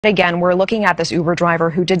Again, we're looking at this Uber driver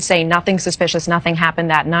who did say nothing suspicious, nothing happened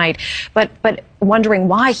that night, but wondering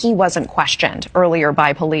why he wasn't questioned earlier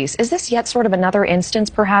by police. Is this yet sort of another instance,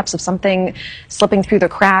 perhaps, of something slipping through the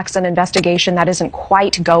cracks, an investigation that isn't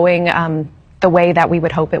quite going the way that we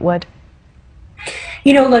would hope it would?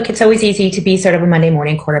 Look, it's always easy to be sort of a Monday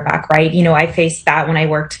morning quarterback, right? I faced that when I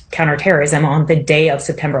worked counterterrorism on the day of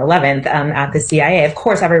September 11th at the CIA. Of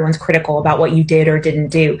course, everyone's critical about what you did or didn't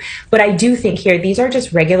do. But I do think here, these are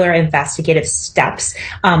just regular investigative steps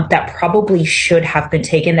that probably should have been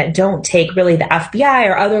taken that don't take really the FBI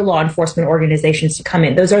or other law enforcement organizations to come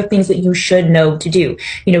in. Those are things that you should know to do.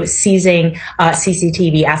 Seizing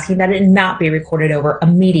CCTV, asking that it not be recorded over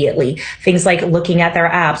immediately. Things like looking at their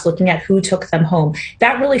apps, looking at who took them home.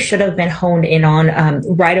 That really should have been honed in on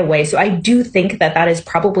right away. So I do think that that is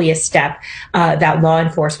probably a step that law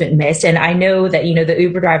enforcement missed. And I know that, the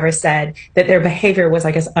Uber driver said that their behavior was,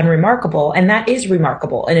 I guess, unremarkable. And that is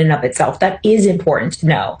remarkable in and of itself. That is important to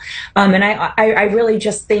know. And I really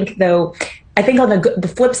just think, though, I think on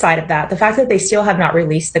the flip side of that, the fact that they still have not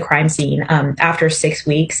released the crime scene after 6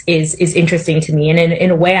 weeks is interesting to me. And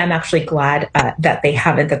in a way, I'm actually glad that they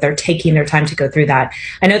haven't, that they're taking their time to go through that.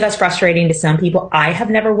 I know that's frustrating to some people. I have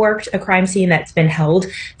never worked a crime scene that's been held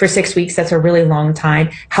for 6 weeks. That's a really long time.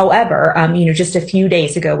 However, just a few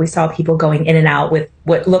days ago, we saw people going in and out with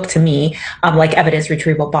what looked to me like evidence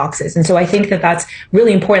retrieval boxes. And so I think that that's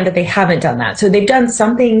really important that they haven't done that. So they've done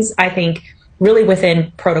some things, I think, really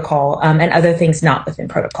within protocol and other things not within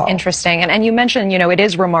protocol. Interesting. And you mentioned, it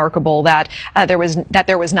is remarkable that there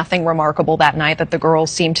was nothing remarkable that night, that the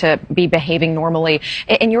girls seemed to be behaving normally.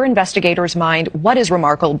 In your investigator's mind, what is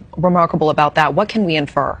remarkable about that? What can we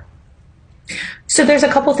infer? So there's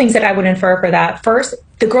a couple things that I would infer for that. First,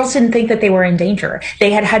 the girls didn't think that they were in danger.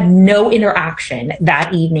 They had had no interaction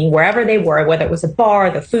that evening, wherever they were, whether it was a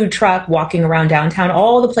bar, the food truck, walking around downtown,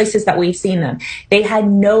 all the places that we've seen them. They had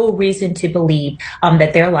no reason to believe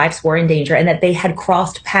that their lives were in danger and that they had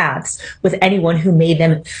crossed paths with anyone who made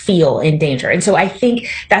them feel in danger. And so I think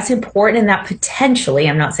that's important, and that potentially,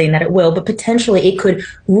 I'm not saying that it will, but potentially it could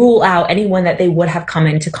rule out anyone that they would have come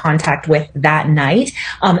into contact with that night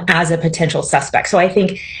as a potential suspect. So I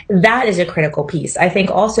think that is a critical piece. I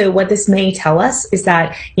think also what this may tell us is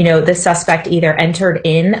that, the suspect either entered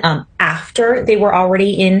in after they were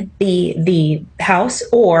already in the house,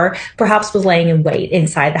 or perhaps was laying in wait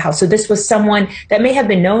inside the house. So this was someone that may have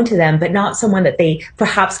been known to them, but not someone that they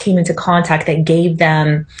perhaps came into contact that gave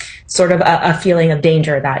them sort of a feeling of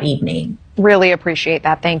danger that evening. Really appreciate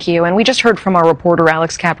that. Thank you. And we just heard from our reporter,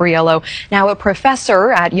 Alex Capriello. Now, a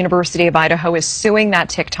professor at University of Idaho is suing that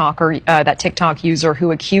TikTok user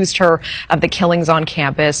who accused her of the killings on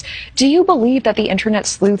campus. Do you believe that the internet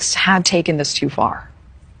sleuths had taken this too far?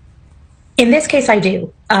 In this case, I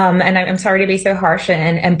do. And I'm sorry to be so harsh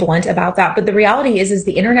and blunt about that, but the reality is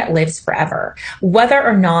the internet lives forever. Whether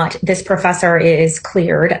or not this professor is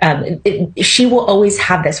cleared, she will always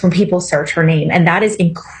have this when people search her name, and that is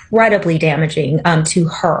incredibly damaging to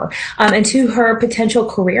her and to her potential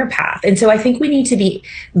career path. And so I think we need to be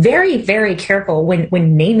very, very careful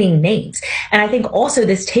when naming names. And I think also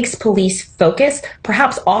this takes police focus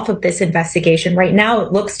perhaps off of this investigation. Right now,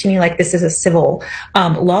 it looks to me like this is a civil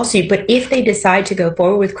lawsuit, but if they decide to go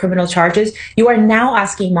forward with criminal charges, you are now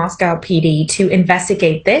asking Moscow PD to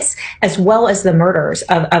investigate this as well as the murders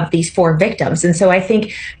of these 4 victims. And so I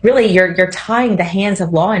think really you're tying the hands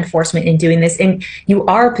of law enforcement in doing this, and you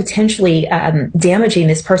are potentially damaging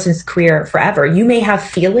this person's career forever. You may have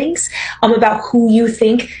feelings about who you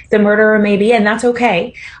think the murderer may be, and that's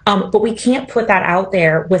okay. But we can't put that out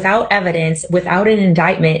there without evidence, without an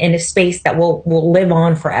indictment, in a space that will live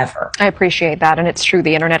on forever. I appreciate that. And it's true,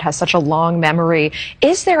 the internet has such a long memory.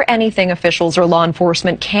 Is there anything officials or law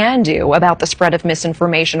enforcement can do about the spread of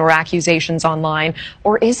misinformation or accusations online?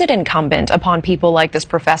 Or is it incumbent upon people like this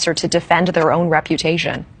professor to defend their own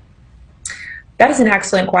reputation? That is an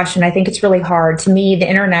excellent question. I think it's really hard. To me, the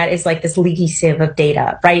internet is like this leaky sieve of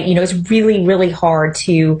data, right? It's really, really hard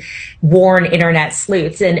to warn internet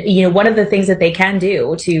sleuths. And, one of the things that they can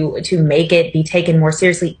do to make it be taken more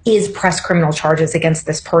seriously is press criminal charges against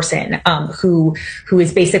this person who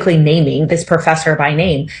is basically naming this professor by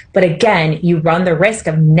name. But again, you run the risk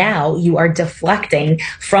of now you are deflecting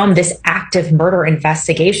from this active murder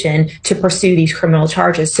investigation to pursue these criminal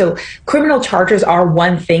charges. So criminal charges are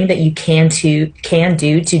one thing that you can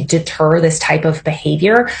do to deter this type of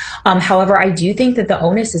behavior. However, I do think that the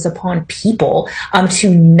onus is upon people to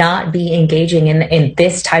not be engaging in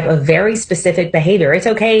this type of very specific behavior. It's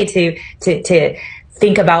okay to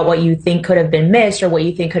think about what you think could have been missed or what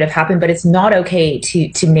you think could have happened, but it's not okay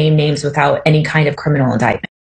to name names without any kind of criminal indictment.